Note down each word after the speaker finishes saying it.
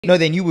No,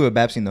 they knew we were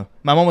babsing though.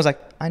 My mom was like,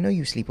 I know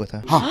you sleep with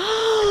her.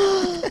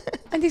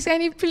 Auntie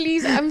Sandy,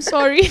 please, I'm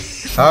sorry.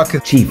 How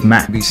could Chief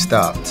Mac be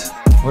stopped?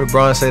 What did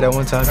Brian say that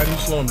one time? How do you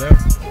slow him down?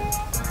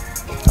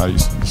 How you,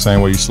 the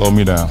same way you slow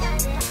me down.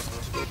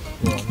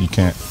 You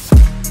can't.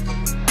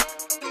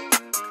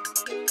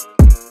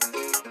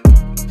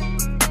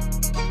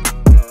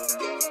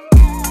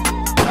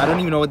 I don't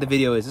even know what the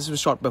video is. This was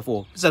shot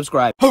before.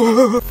 Subscribe. For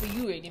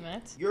you ready,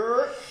 Matt?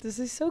 This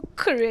is so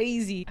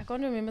crazy. I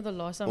can't remember the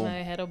last time I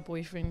had a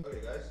boyfriend. Okay,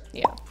 guys.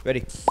 Yeah.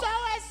 Ready? So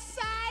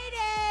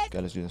excited!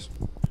 Okay, let's do this.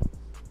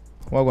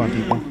 Welcome,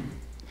 people.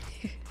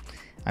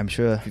 I'm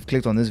sure if you've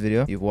clicked on this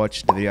video, you've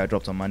watched the video I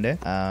dropped on Monday.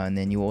 And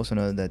then you also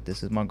know that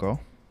this is my girl,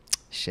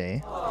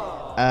 Shay.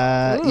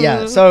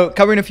 Yeah, so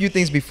covering a few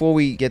things before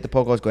we get the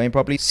podcast going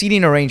properly.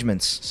 Seating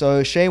arrangements.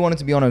 So Shay wanted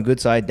to be on her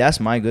good side. That's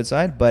my good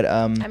side. But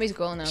I'm his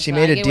girl now. she so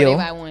made I a get deal.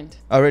 whatever I want.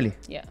 Oh, really?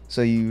 Yeah.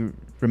 So you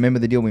remember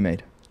the deal we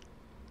made?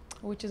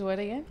 Which is what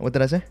again? What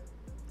did I say?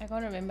 I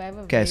can't remember. I have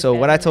a Okay, very so bad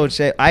what I memory. told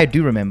Shay, I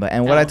do remember.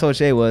 And what I Oh. told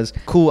Shay was,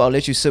 cool, I'll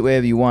let you sit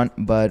wherever you want,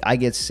 but I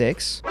get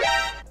sex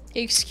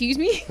Excuse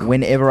me?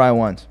 whenever I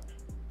want.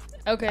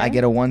 Okay. I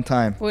get a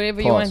one-time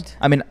Whatever you pause. want.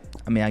 I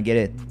mean, I get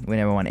it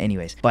whenever I want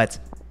anyways. But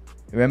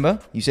remember,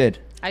 you said,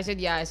 I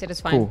said yeah. I said it's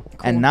fine. cool.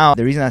 And now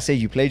the reason I said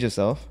you played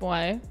yourself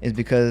Why? is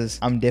because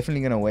I'm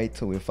definitely going to wait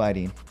till we're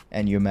fighting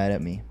and you're mad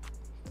at me.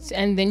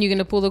 And then you're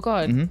gonna pull the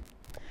card. Mhm.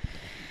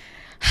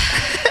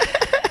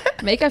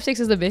 Makeup sex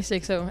is the best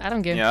sex, so I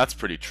don't care. Yeah, that's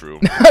pretty true.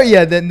 Oh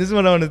yeah, then this is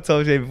what I want to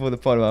tell Shay before the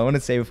pod. I want to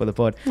say before the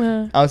pod.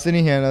 Yeah. I was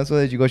sitting here and I saw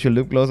that you got your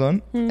lip gloss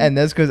on. And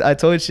that's because I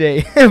told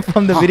Shay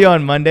from the video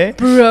on Monday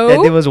Bro.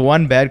 that there was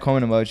one bad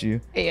comment about you.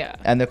 Yeah.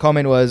 And the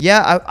comment was,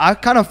 yeah, I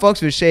kind of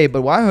fucks with Shay,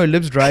 but why her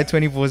lips dry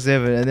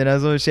 24/7? And then I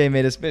saw Shay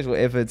made a special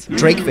effort.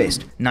 Drake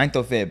Fest, 9th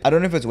of Feb. I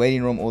don't know if it's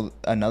Waiting Room or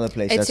another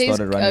place It that says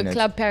started running it.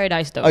 Club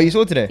Paradise though. Oh, you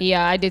saw it today?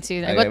 Yeah, I did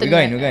see that. I Okay, got the we're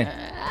going. We're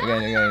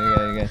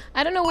going.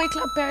 I don't know where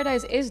Club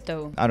Paradise is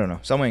though. I don't know.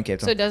 Somewhere in Cape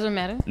So Town. it doesn't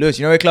matter. Lewis,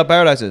 you know where Club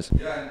Paradise is?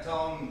 Yeah, in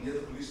town near the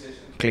police station.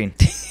 Clean.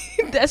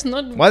 That's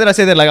not. Why did I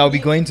say that like I'll be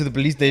going to the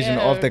police station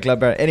Yeah. after Club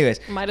Paradise? Anyways,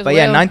 Might as but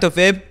yeah, well. 9th of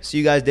Feb. See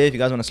you guys there. If you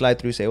guys want to slide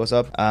through, say what's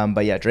up.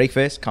 But yeah, Drake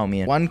Fest, count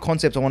me in. One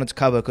concept I wanted to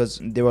cover because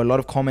there were a lot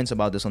of comments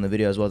about this on the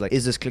video as well. Like,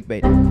 is this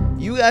clickbait?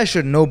 You guys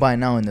should know by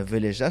now in the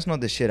village. That's not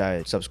the shit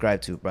I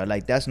subscribe to, bro.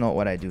 Like, that's not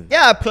what I do.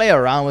 Yeah, I play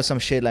around with some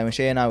shit. Like when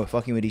Shay and I were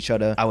fucking with each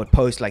other, I would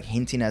post like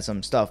hinting at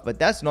some stuff. But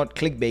that's not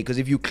clickbait because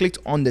if you clicked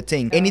on the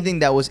thing, anything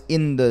that was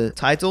in the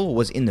title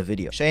was in the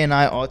video. Shay and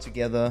I are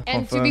together.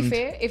 And confirmed. to be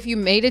fair, if you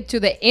made it to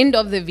the end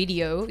of the video,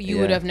 you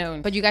would Yeah. have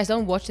known. But you guys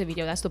don't watch the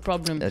video. That's the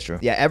problem. That's true.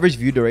 Yeah, average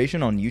view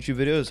duration on YouTube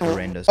videos is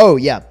horrendous. Oh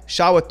yeah,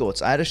 shower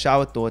thoughts. I had a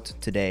shower thought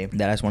today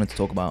that I just wanted to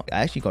talk about.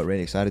 I actually got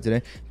really excited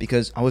today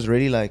because I was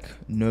really like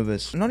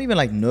nervous. Not even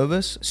like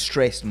nervous,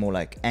 stressed, more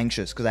like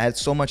anxious because I had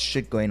so much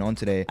shit going on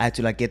today. I had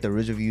to like get the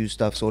review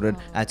stuff sorted.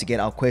 I had to get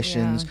our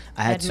questions. Yeah.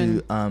 I had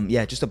to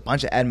yeah, just a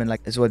bunch of admin.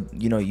 Like it's what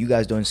you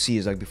guys don't see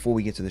is like before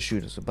we get to the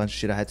shoot, it's a bunch of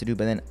shit I had to do.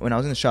 But then when I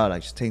was in the shower,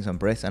 like just taking some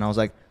breaths, and I was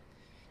like,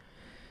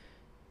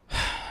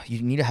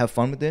 you need to have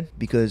fun with it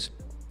because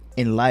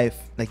in life,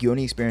 like you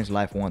only experience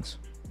life once.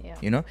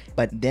 Yeah.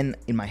 But then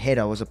in my head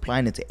I was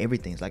applying it to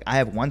everything. It's like I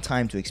have one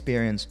time to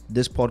experience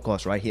this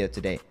podcast right here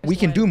today. We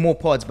can do more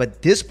pods,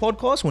 but this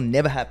podcast will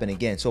never happen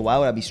again, so why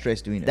would I be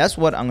stressed doing it? That's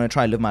what I'm gonna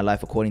try to live my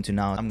life according to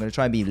now. I'm gonna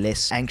try and be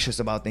less anxious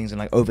about things and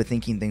like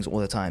overthinking things all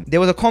the time. There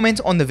was a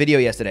comment on the video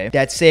yesterday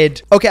that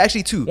said, okay,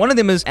 actually two. One of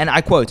them is, and I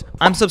quote,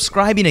 "I'm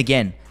subscribing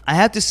again. I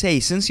have to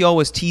say, since y'all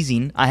was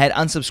teasing, I had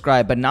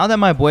unsubscribed, but now that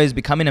my boy is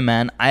becoming a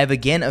man, I have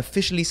again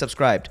officially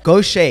subscribed.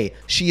 Go Shay,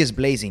 she is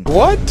blazing."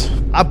 What?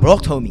 I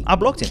blocked homie. I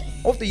blocked him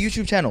off the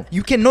YouTube channel.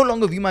 You can no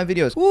longer view my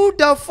videos. Who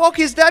the fuck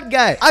is that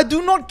guy? I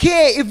do not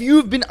care if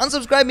you've been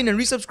unsubscribing and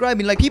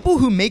resubscribing. Like people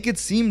who make it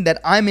seem that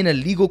I'm in a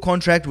legal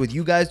contract with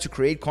you guys to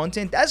create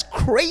content, that's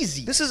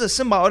crazy. This is a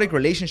symbiotic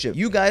relationship.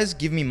 You guys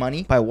give me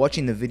money by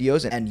watching the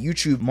videos and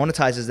YouTube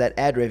monetizes that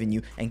ad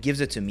revenue and gives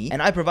it to me.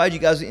 And I provide you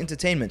guys with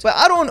entertainment. But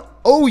I don't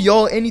owe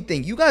y'all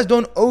anything. You guys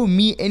don't owe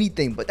me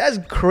anything. But that's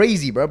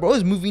crazy, bro. Bro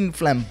is moving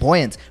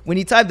flamboyant. When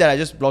he typed that, I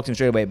just blocked him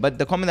straight away. But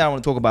the comment that I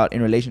want to talk about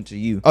in relation to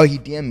you. Oh, he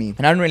DM'd me.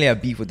 And I didn't really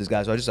have beef with this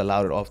guy, so I just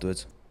allowed it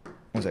afterwards.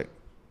 One sec.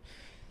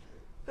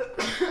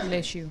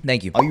 Bless you.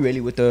 Thank you. Are you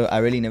really with the I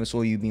really never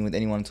saw you being with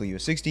anyone until you were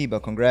 60, but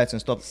congrats and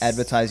stop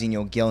advertising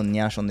your girl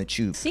Nyash on the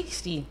tube.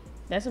 60.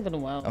 That's been a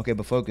while. Okay,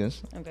 but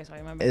focus. Okay,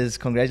 sorry, my bad. Is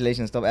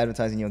congratulations, stop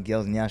advertising your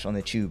girl's Nyash on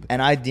the tube.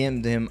 And I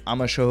DM'd him,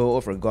 I'ma show her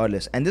off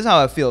regardless. And this is how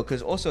I feel,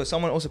 because also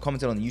someone also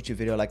commented on the YouTube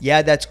video like,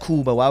 yeah, that's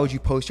cool, but why would you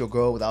post your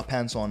girl without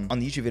pants on the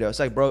YouTube video? It's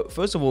like, bro,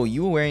 first of all,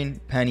 you were wearing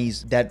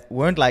panties that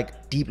weren't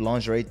like deep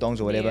lingerie thongs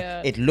or whatever.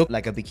 Yeah. It looked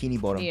like a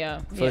bikini bottom. Yeah.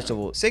 First Yeah. of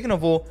all. Second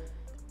of all,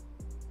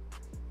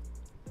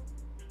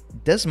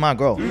 this is my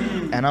girl.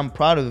 And I'm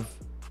proud of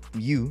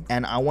you.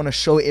 And I want to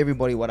show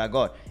everybody what I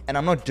got. And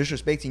I'm not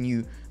disrespecting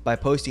you by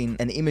posting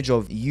an image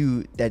of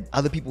you that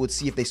other people would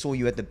see if they saw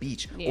you at the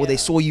beach or they Yeah.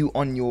 saw you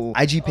on your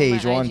IG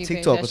page my or on IG page,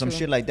 TikTok or that's some true.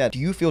 shit like that. Do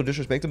you feel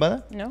disrespected by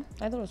that? No,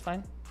 I thought it was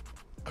fine.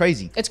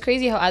 Crazy. It's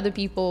crazy how other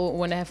people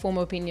want to have form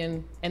of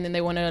opinion and then they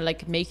want to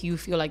like make you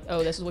feel like,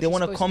 oh, this is what They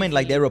want to comment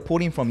like they're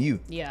reporting from you.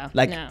 Yeah.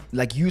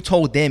 Like you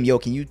told them, yo,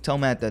 can you tell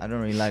Matt that I don't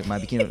really like my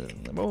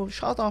bikini? Bro,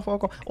 shut the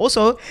fuck up.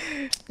 Also,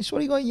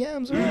 shorty got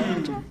yams.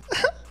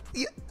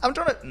 Yeah, I'm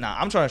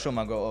trying to show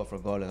my girl off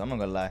regardless. I'm not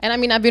gonna lie. And I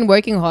mean, I've been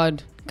working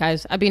hard,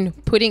 guys. I've been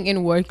putting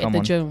in work Come at the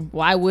on. gym.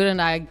 Why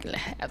wouldn't I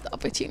have the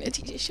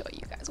opportunity to show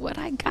you guys what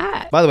I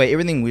got? By the way,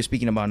 everything we're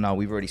speaking about now,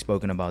 we've already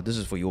spoken about. This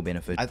is for your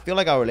benefit. I feel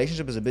like our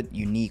relationship is a bit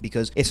unique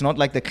because it's not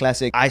like the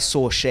classic, I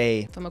saw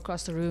Shay. From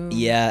across the room.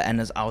 Yeah, and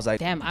I was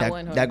like, Damn, I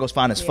want her. that goes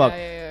fine as Yeah, fuck.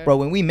 yeah. Bro,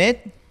 when we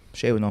met,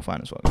 Shay was not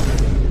fine as fuck.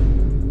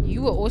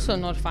 You were also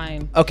not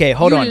fine. Okay,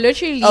 hold You on.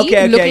 literally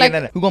okay, look like-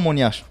 no. Who got more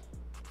nyash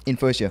in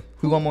first year?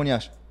 Who got more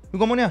nyash?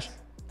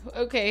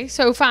 Okay,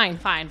 so fine.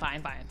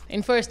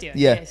 In first year.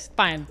 Yeah. Yes,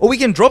 fine. Or we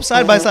can drop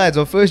side by sides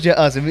of first year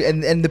us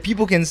and the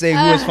people can say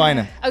who is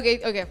finer.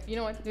 Okay. You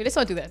know what? Let's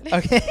not do that.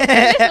 Okay.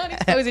 Let's not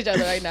expose each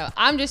other right now.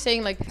 I'm just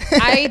saying, like,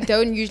 I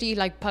don't usually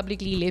like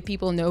publicly let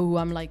people know who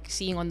I'm like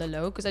seeing on the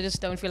low because I just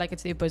don't feel like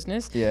it's their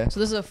business. Yeah. So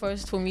this is a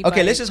first for me.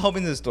 Okay, but- let's just hop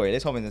into the story.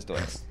 Let's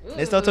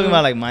start talking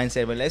about like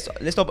mindset, but let's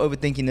stop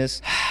overthinking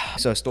this.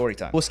 So story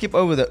time. We'll skip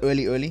over the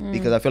early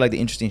because I feel like the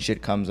interesting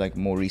shit comes like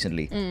more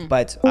recently.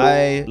 But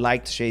I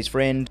liked Shay's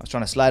friend. I was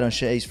trying to slide on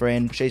Shay's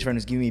friend. Shay's friend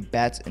was giving me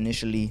bats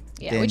initially.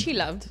 Yeah, Then- which he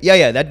loved.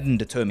 Yeah, that didn't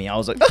deter me. I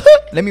was like,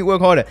 let me work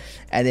harder.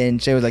 And then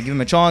Shay was like, give him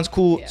a chance,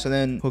 cool. Yeah. So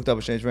then hooked up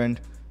with Shay's friend.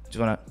 Just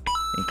wanna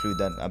include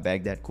that. I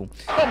bagged that, cool.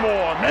 Come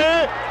on,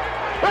 man.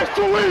 That's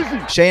too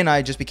easy. Shay and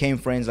I just became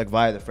friends like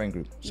via the friend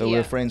group. So we Yeah.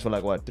 were friends for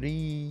like what,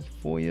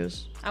 3-4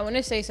 years? I want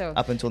to say so.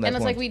 Up until that and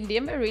it's point. like we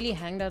never really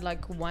hanged out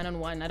like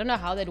one-on-one. I don't know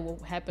how that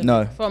happened.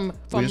 No. From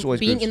just always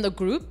being groups. in the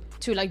group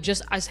to like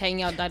just us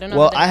hanging out. I don't know.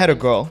 Well, how that I had a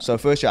happened. girl. So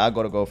first year I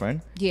got a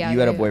girlfriend. Yeah, You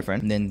had a yeah.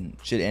 boyfriend. And then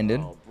shit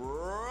ended.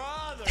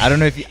 I don't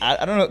know if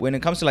I don't know when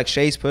it comes to like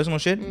Shay's personal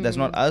shit. That's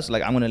not us.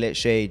 Like I'm gonna let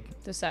Shay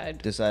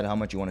decide how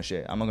much you want to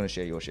share. I'm not gonna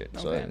share your shit.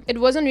 So Okay. It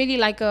wasn't really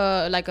like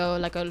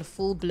a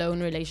full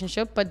blown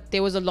relationship, but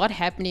there was a lot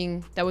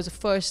happening that was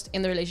first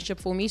in the relationship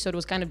for me, so it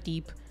was kind of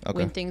deep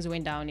when things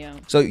went down. Yeah.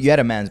 So you had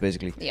a man's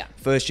basically. Yeah.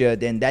 First year,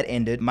 then that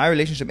ended. My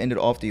relationship ended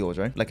after yours,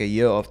 right? Like a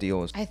year after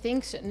yours. I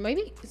think so.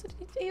 Maybe is it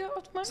a year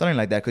after mine? Something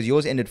like that, because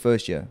yours ended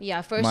first year.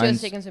 Yeah, first year,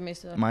 Mine's- second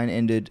semester. Mine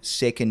ended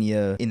second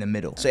year in the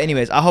middle. So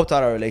anyways, I hopped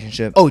out of our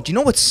relationship. Oh, do you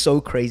know what's so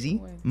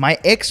crazy? My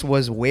ex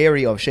was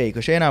wary of Shay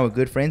because Shay and I were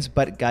good friends.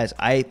 But guys,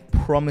 I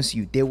promise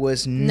you, there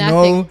was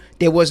Nothing.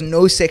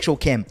 no sexual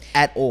chem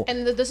at all.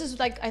 And this is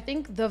like, I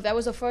think that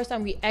was the first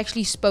time we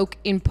actually spoke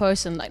in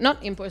person. Like,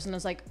 not in person,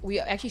 it's like we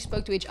actually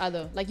spoke to each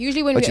other. Like,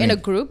 usually when What we're you in a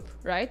mean? group,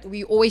 right,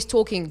 we always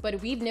talking.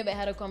 But we've never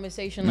had a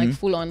conversation like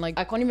full on. Like,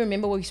 I can't even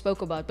remember what we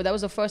spoke about. But that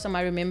was the first time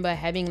I remember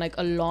having like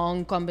a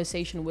long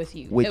conversation with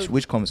you.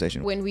 Which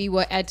conversation? When we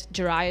were at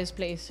Jariah's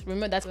place.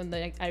 Remember, that's when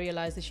I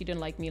realized that she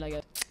didn't like me like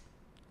that.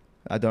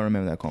 I don't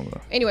remember that convo.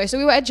 Anyway, so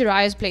we were at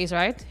Jariah's place,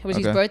 right? It was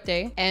his Okay.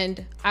 birthday.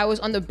 And I was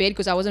on the bed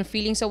because I wasn't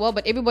feeling so well.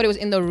 But everybody was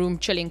in the room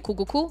chilling.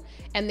 Cool.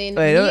 And then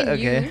Wait, me and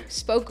okay. you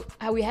spoke.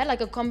 We had like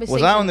a conversation.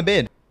 Was I on the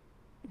bed?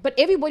 But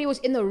everybody was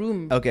in the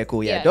room. Okay,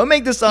 cool. Yeah. Yeah. Don't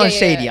make this sound Yeah.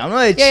 shady. I'm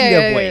not a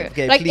cheater boy.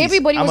 Okay, like please.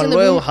 everybody I'm was a in the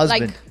loyal room.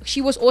 husband. Like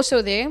she was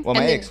also there. Well, my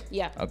and then, ex?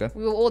 Yeah. Okay.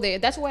 We were all there.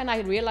 That's when I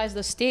realized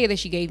the stare that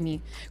she gave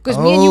me. Because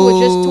me and you were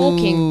just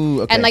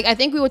talking. okay. And like I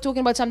think we were talking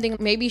about something.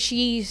 Maybe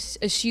she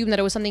assumed that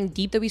it was something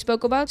deep that we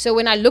spoke about. So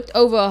when I looked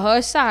over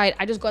her side,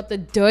 I just got the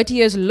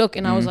dirtiest look,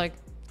 and I was like,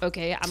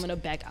 okay, I'm gonna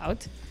back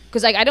out.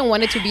 Because like I don't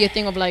want it to be a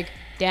thing of like,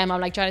 damn, I'm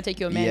like trying to take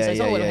your man. Yeah, That's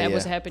not yeah, what yeah,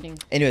 was yeah. happening.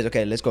 Anyways,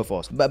 okay, let's go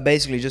fast. But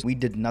basically, just we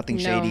did nothing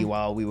No. shady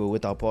while we were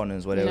with our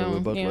partners, whatever. No, we were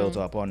both yeah. loyal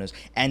to our partners,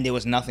 and there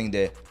was nothing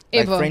there.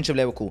 Like Ever. friendship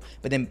level, cool.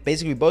 But then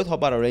basically, we both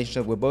hop out of a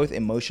relationship. We're both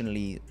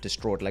emotionally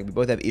distraught. Like we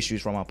both have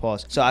issues from our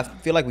past. So I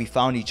feel like we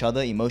found each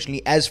other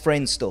emotionally as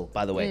friends still.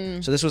 By the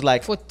way, so this was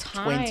like For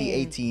time.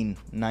 2018,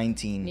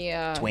 19,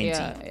 Yeah, 20,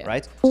 yeah.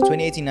 right? So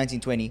 2018, 19,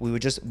 20,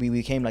 we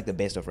became like the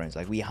best of friends.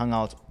 Like we hung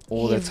out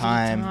all the Every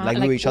time. time. Like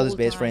we were Like, each other's all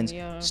the best time, friends.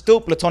 yeah.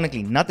 Still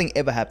platonically, nothing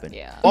ever happened.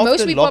 Yeah. After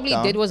Most we probably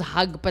lockdown- did was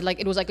hug, but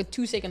like it was like a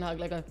 2-second hug,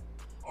 like a.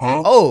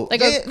 Oh,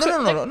 Like yeah,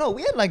 a yeah. No.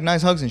 We had like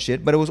nice hugs and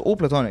shit, but it was all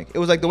platonic. It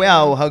was like the way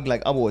I would hug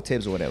like Abu or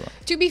Tibbs or whatever.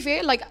 To be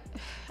fair, like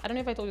I don't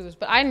know if I told you this,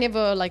 but I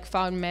never like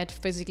found Matt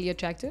physically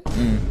attractive.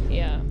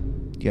 Yeah,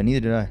 Yeah, neither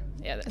did I.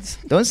 yeah, that's.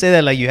 Don't say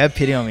that like you have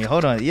pity on me.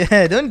 Hold on.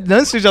 Yeah,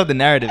 don't switch up the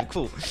narrative.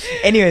 Cool.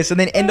 Anyway, so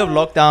then end of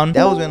lockdown.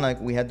 That was when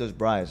like we had those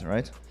brides,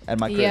 right? At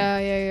my crib.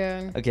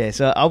 Yeah. Okay,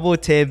 so Abu,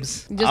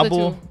 Tibbs, Just the Abu.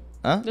 two.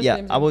 Huh? Just Yeah,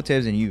 them two. Abu,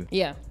 Tibbs, and you.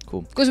 Yeah.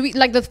 Cool. Because we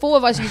like the four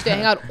of us used to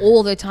hang out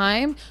all the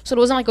time, so it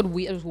wasn't like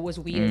it was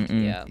weird.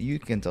 Yeah. You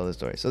can tell the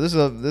story. So this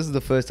is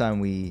the first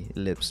time we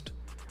lipsed.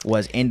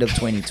 Was end of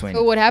 2020.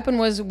 So what happened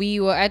was we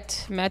were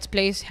at Matt's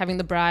place having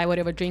the braai,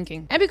 whatever,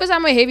 drinking. And because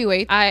I'm a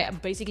heavyweight, I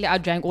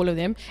outdrank all of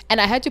them. And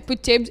I had to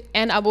put Tibbs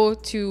and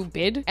Abo to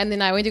bed. And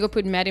then I went to go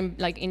put Matt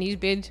in his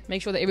bed,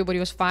 make sure that everybody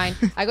was fine.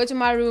 I go to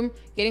my room,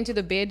 get into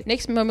the bed.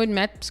 Next moment,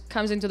 Matt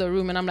comes into the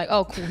room and I'm like,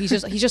 oh, cool. He's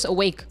just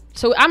awake.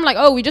 So I'm like,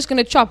 oh, we're just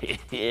gonna chop.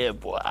 Yeah,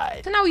 boy.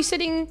 So now we're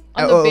sitting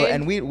on the bed.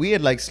 and we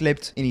had like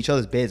slept in each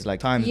other's beds like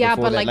times Yeah,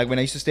 before but, that. like- When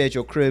I used to stay at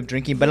your crib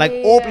drinking, but like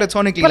all Yeah.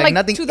 platonically, But like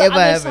nothing to the ever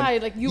other happened.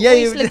 side, like you Yeah,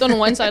 always you- slept on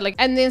one side, like,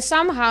 and then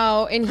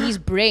somehow in his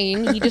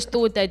brain he just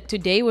thought that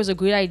today was a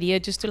good idea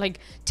just to like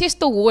test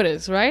the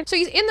waters, right? So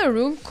he's in the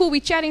room, cool, we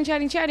chatting,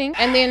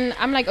 and then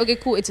I'm like, okay,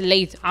 cool, it's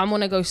late, I'm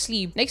gonna go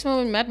sleep. Next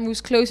moment, Matt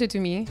moves closer to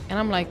me, and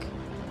I'm like,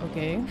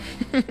 okay,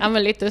 I'm gonna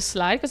let this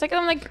slide because like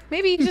I'm like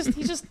maybe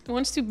he just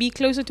wants to be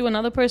closer to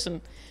another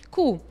person.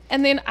 Cool.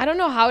 And then I don't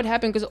know how it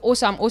happened because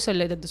also I'm also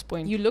late at this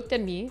point. You looked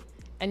at me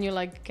and you're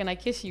like, can I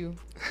kiss you?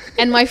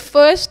 And my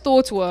first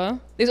thoughts were,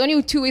 there's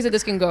only two ways that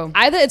this can go.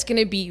 Either it's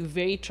gonna be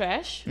very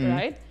trash,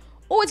 right?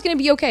 Or it's gonna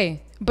be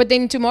okay. But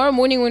then tomorrow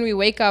morning when we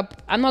wake up,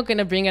 I'm not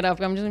gonna bring it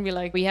up. I'm just gonna be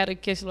like, we had a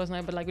kiss last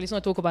night, but like let's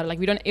not talk about it. Like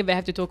we don't ever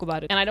have to talk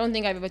about it. And I don't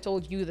think I've ever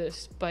told you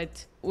this,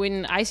 but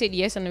when I said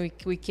yes and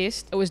we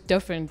kissed, it was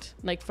different,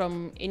 like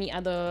from any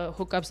other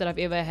hookups that I've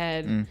ever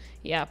had.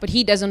 Yeah, but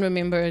he doesn't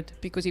remember it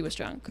because he was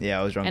drunk. Yeah,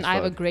 I was drunk. And as I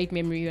have a fuck. great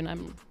memory when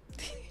I'm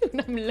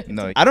late.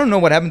 No, I don't know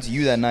what happened to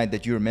you that night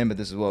that you remember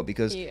this as well,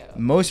 because Yeah.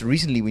 most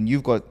recently when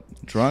you've got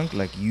drunk,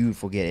 like you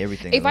forget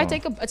everything. If as I well.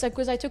 take it's like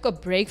because I took a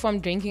break from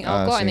drinking Ah,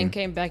 alcohol and then same.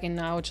 came back, and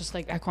now it's just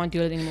like I can't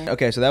do it anymore.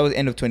 Okay, so that was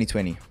end of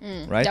 2020,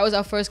 right? That was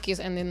our first kiss,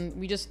 and then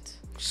we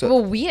So-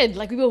 were weird.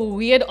 Like we were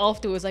weird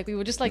afterwards. Like we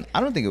were just like, I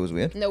don't think it was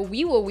weird. no,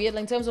 we were weird.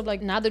 Like in terms of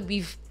like now that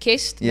we've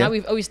kissed, Yeah. now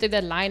we've always said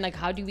that line. Like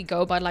how do we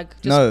go about like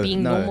just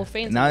being normal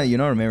friends? Now you're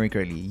not remembering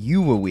correctly.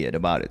 You were weird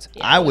about it.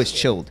 Yeah, I I was was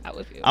weird. chilled. I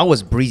was weird. I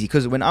was breezy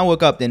because when I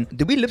woke up, then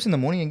did we lips in the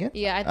morning again?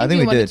 Yeah, I think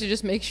we wanted to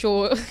just make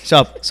sure.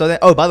 Sharp. So then,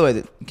 oh, by the way,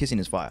 the kissing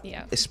is fire.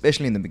 Yeah.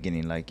 Especially in the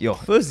beginning, like yo,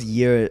 first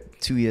year,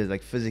 2 years,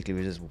 like physically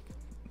was just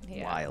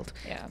Yeah. wild.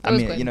 Yeah, I it was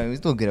mean, good. you know, we're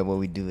still good at what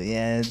we do.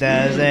 Yeah,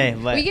 that's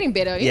it. But We're getting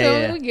better. You Yeah, know,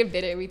 yeah. we get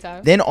better every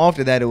time. then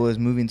after that, it was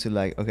moving to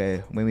like,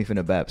 okay, when we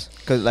finna babs,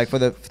 because like for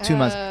the 2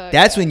 months, Oh,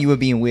 that's yeah. when you were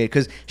being weird.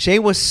 Because Shay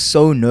was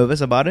so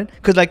nervous about it,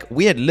 because like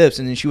we had lips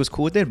and then she was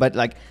cool with it, but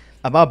like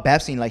about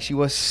babsing, like she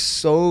was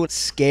so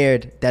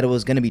scared that it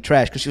was gonna be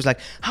trash, because she was like,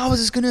 how is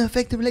this gonna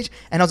affect the relationship?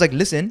 And I was like,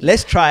 listen,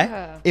 let's try.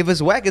 Yeah. If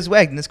it's whack, it's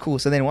whack, and it's cool.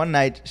 So then one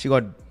night she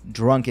got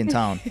drunk in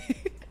town.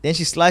 Then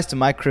she sliced to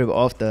my crib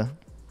after.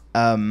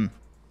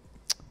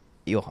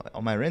 Yo,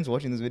 are my rents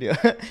watching this video?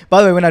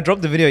 By the way, when I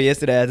dropped the video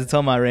yesterday, I had to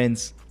tell my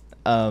rents.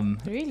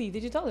 Really?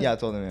 Did you tell them? Yeah, I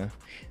told them.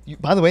 Yeah.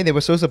 By the way, they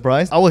were so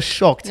surprised. I was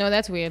shocked. No,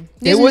 that's weird.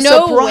 They There's were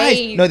no surprised.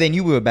 way. No, they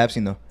knew we were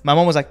babsing though. My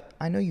mom was like,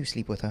 "I know you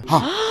sleep with her."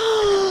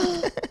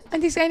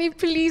 Auntie Sandy,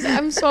 please,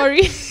 I'm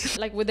sorry.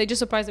 Like, were they just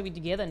surprised that we're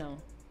together now?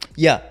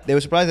 Yeah, they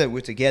were surprised that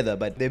we're together,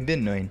 but they've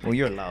been knowing. Well,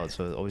 you're loud,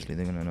 so obviously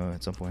they're gonna know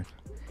at some point.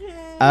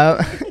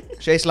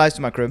 Shay slides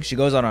to my crib. She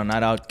goes out on a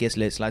night out, gets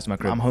lit, slides to my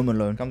crib. I'm home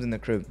alone. Comes in the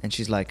crib and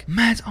she's like,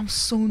 Matt, I'm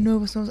so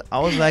nervous. I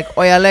was like,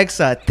 Oi,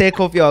 Alexa, take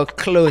off your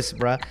clothes,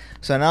 bruh.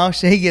 So now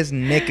Shay gets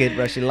naked,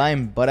 bruh. She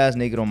lying butt ass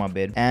naked on my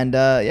bed. And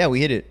yeah, we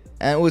hit it.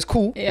 And it was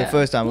cool. Yeah. The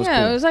first time it was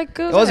Yeah, cool. it was like,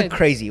 It wasn't good.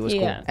 crazy. It was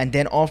Yeah. cool. And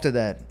then after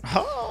that,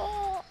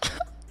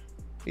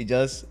 we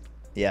just,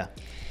 yeah,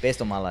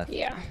 best of my life.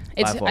 Yeah.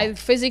 It's far.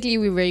 physically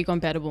we're very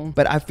compatible.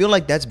 But I feel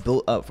like that's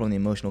built up from the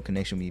emotional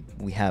connection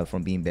we have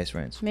from being best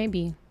friends.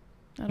 Maybe.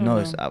 I don't No,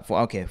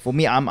 know. it's, for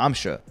me, I'm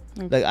sure.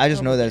 Like I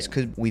just know that it's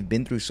Probably. because we've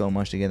been through so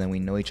much together and we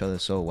know each other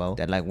so well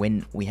that like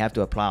when we have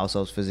to apply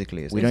ourselves physically,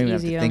 we It's don't even have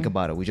to easier. think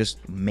about it. We just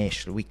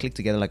mesh. We click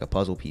together like a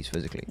puzzle piece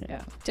physically.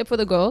 Yeah. Tip for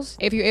the girls: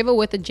 if you're ever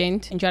with a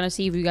gent and trying to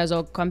see if you guys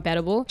are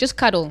compatible, just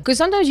cuddle. Because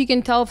sometimes you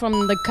can tell from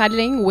the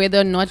cuddling whether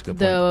or not good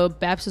the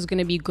babs is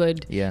gonna be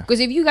good. Yeah. Because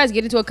if you guys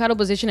get into a cuddle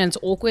position and it's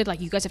awkward,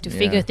 like you guys have to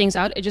figure Yeah. things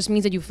out, it just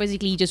means that you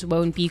physically just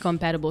won't be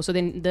compatible. So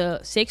then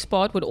the sex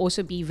part would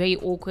also be very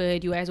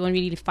awkward. You guys won't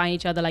really find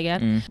each other like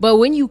that. But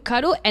when you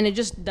cuddle and it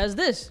just does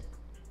this.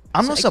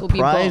 I'm So not it could be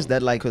surprised bomb.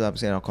 that like because I'm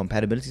saying our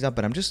compatibilities up,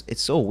 but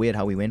it's so weird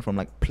how we went from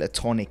like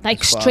platonic,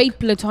 Like as fuck straight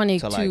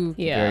platonic to like to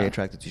very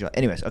attracted to each other.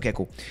 Anyways, okay,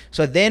 cool.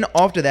 So then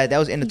after that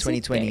was end of Is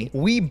it 2020. gay?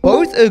 We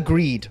both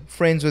agreed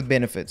friends with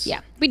benefits.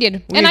 Yeah, we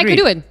did. We And I could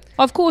do agreed. it.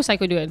 Of course I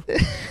could do it.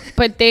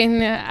 But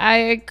then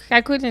I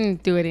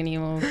couldn't do it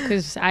anymore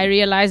because I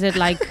realized that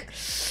like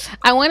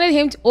I wanted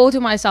him all to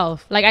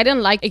myself. Like I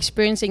didn't like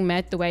experiencing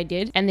Matt the way I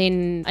did. And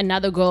then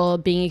another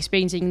girl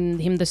experiencing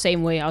him the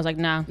same way. I was like,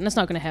 nah, that's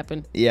not going to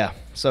happen. Yeah.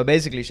 So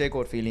basically, Shay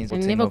caught feelings. I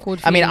for never Tingo.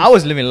 caught I mean, feelings. I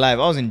was living life.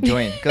 I was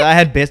enjoying because I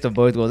had best of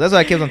both worlds. That's why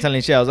I kept on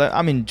telling Shay. I was like,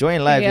 I'm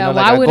enjoying life. Yeah, you know,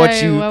 like why I would got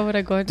I- you. why would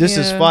I got- This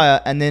is yeah.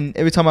 fire. And then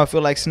every time I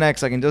feel like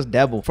snacks, I can just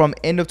dabble. From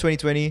end of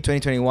 2020,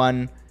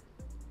 2021,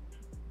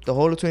 the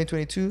whole of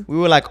 2022, we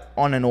were like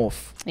on and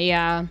off.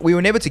 Yeah. We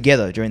were never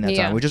together during that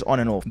Yeah. time. We were just on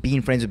and off,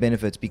 being friends with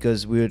benefits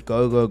because we would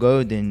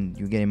go, then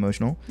you get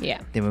emotional. Yeah.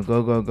 Then we'd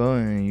go,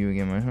 and you would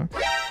get emotional.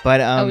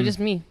 But Oh, just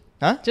me.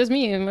 huh? Just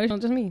me. Emotional,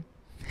 just me.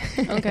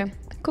 Okay.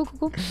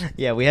 Cool.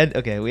 Yeah, we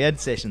had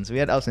sessions. We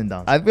had ups and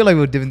downs. I feel like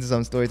we'll dip into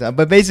some story time.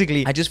 But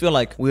basically, I just feel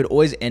like we would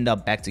always end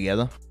up back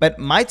together. But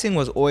my thing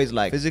was always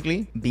like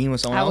physically being with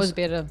someone I else. was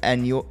better.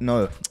 And you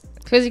no.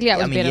 Physically, I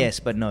was I mean, better. yes,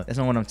 but no, that's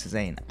not what I'm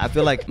saying. I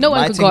feel like No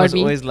one my could thing was guard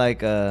me. always like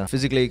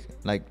physically,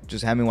 like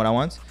just having what I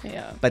want.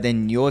 Yeah. But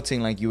then your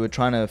thing, like you were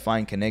trying to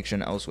find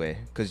connection elsewhere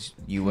because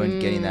you weren't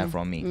getting that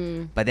from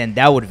me. But then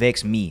that would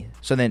vex me.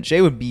 So then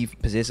Shay would be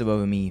possessive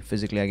over me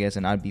physically, I guess,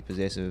 and I'd be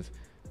possessive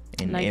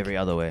in Like, every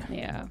other way.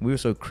 Yeah. We were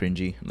so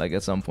cringy. Like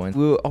at some point,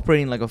 we were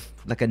operating like a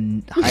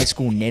high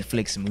school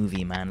Netflix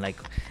movie, man. Like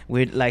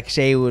we'd like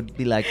Shay would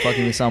be like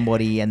fucking with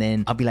somebody, and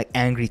then I'll be like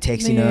angry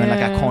texting her, and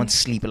like I Yeah. can't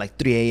sleep at like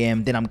 3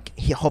 a.m. Then I'm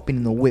hopping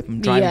in the whip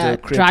and driving to Yeah, her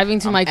crib. driving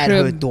to I'm my at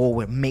her crib. door.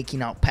 We're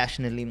making out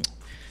passionately.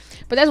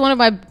 But that's one of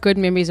my good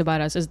memories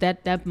about us is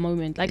that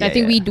moment. Like I Yeah,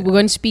 think yeah. we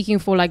weren't speaking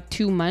for like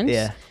 2 months.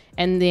 Yeah.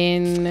 And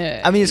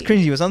then I mean, it's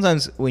cringy, but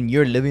sometimes when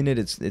you're living it,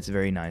 it's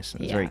very nice.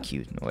 It's very Yeah.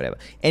 cute or whatever.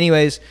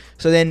 Anyways,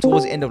 so then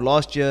towards the end of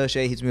last year,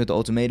 Shay hits me with the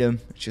ultimatum.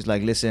 She's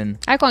like, listen,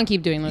 I can't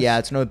keep doing this. yeah,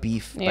 it's no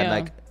beef, but Yeah.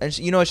 like, and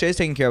you know, Shay's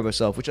taking care of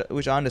herself,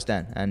 which I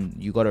understand, and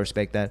you gotta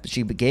respect that. But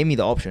she gave me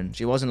the option.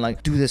 She wasn't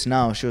like, do this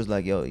now. She was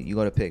like, yo, you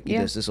gotta pick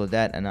Yeah. this or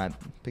that, and I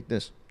picked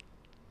this.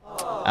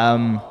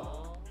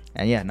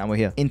 And yeah, now we're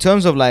here. In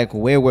terms of like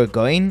where we're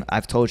going,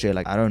 I've told you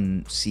like I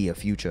don't see a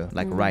future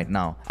like right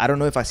now. I don't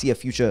know if I see a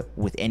future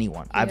with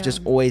anyone. I've Yeah.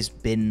 just always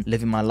been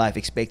living my life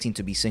expecting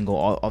to be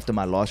single after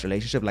my last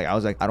relationship. Like I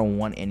was like, I don't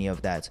want any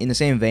of that. In the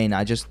same vein,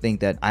 I just think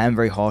that I am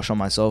very harsh on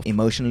myself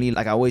emotionally.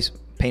 Like I always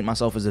paint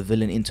myself as a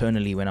villain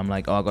internally when I'm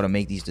like, oh, I gotta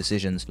make these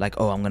decisions. Like,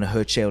 oh, I'm gonna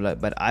hurt Shay.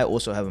 Like, but I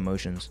also have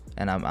emotions,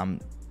 and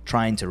I'm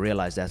trying to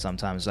realize that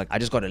sometimes. Like I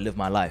just got to live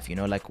my life, you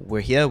know. Like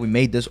we're here, we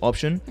made this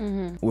option,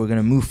 we're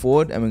gonna move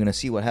forward, and we're gonna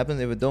see what happens.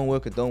 If it don't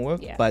work, it don't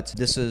work. Yeah. But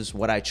this is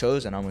what I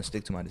chose, and I'm gonna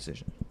stick to my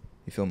decision.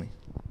 You feel me?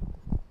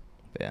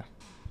 But yeah.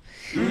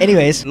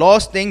 Anyways,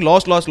 last thing,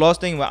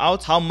 we're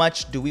out. How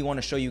much do we want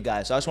to show you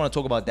guys? So I just want to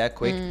talk about that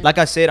quick. Like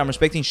I said, I'm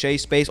respecting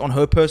Shay's space on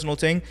her personal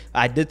thing.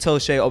 I did tell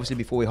Shay, obviously,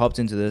 before we hopped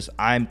into this,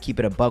 I'm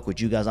keeping a buck with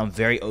you guys. I'm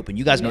very open.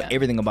 You guys know Yeah.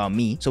 everything about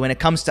me. So when it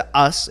comes to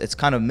us, it's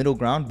kind of middle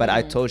ground. But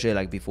I told Shay,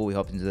 like, before we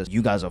hopped into this,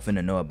 you guys are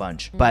finna know a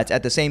bunch. But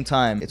at the same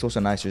time, it's also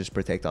nice to just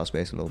protect our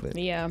space a little bit.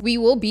 Yeah, we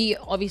will be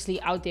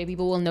obviously out there.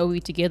 People will know we're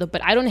together,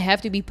 but I don't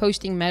have to be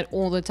posting Matt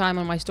all the time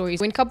on my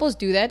stories. When couples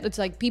do that, it's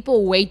like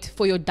people wait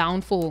for your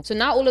downfall. So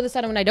now all of a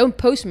sudden, when I don't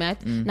post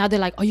Matt, now they're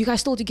like, "Are you guys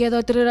still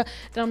together?" Da-da-da.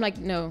 Then I'm like,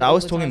 "No." I all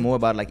was the talking time. more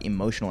about like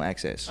emotional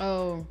access.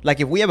 Oh, Like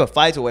if we have a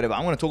fight or whatever,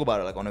 I'm gonna talk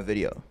about it like on a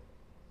video.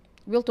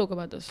 we'll talk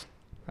about this.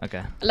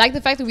 Okay. I like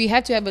the fact that we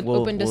had to have an We'll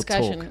open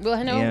discussion. talk.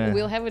 We'll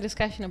Yeah. have a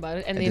discussion about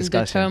it and A then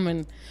discussion.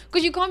 determine.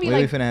 Because you can't be Where are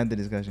we like, finna have the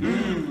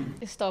discussion?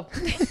 stop.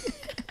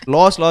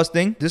 Last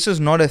thing. This is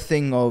not a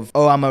thing of,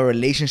 oh, I'm a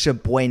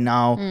relationship boy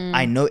now.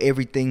 I know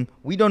everything.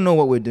 We don't know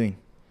what we're doing.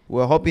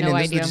 We're hopping No in.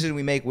 This is the idea. decision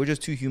we make. We're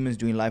just two humans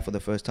doing life for the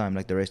first time,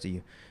 like the rest of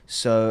you.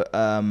 So,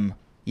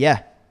 yeah.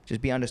 Just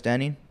be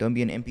understanding. Don't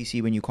be an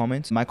NPC when you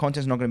comment. My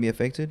content's not going to be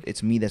affected.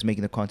 It's me that's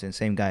making the content.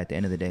 Same guy at the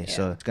end of the day.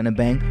 So it's going to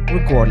bang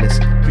regardless.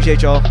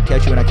 Appreciate y'all.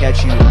 Catch you when I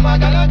catch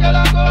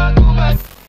you.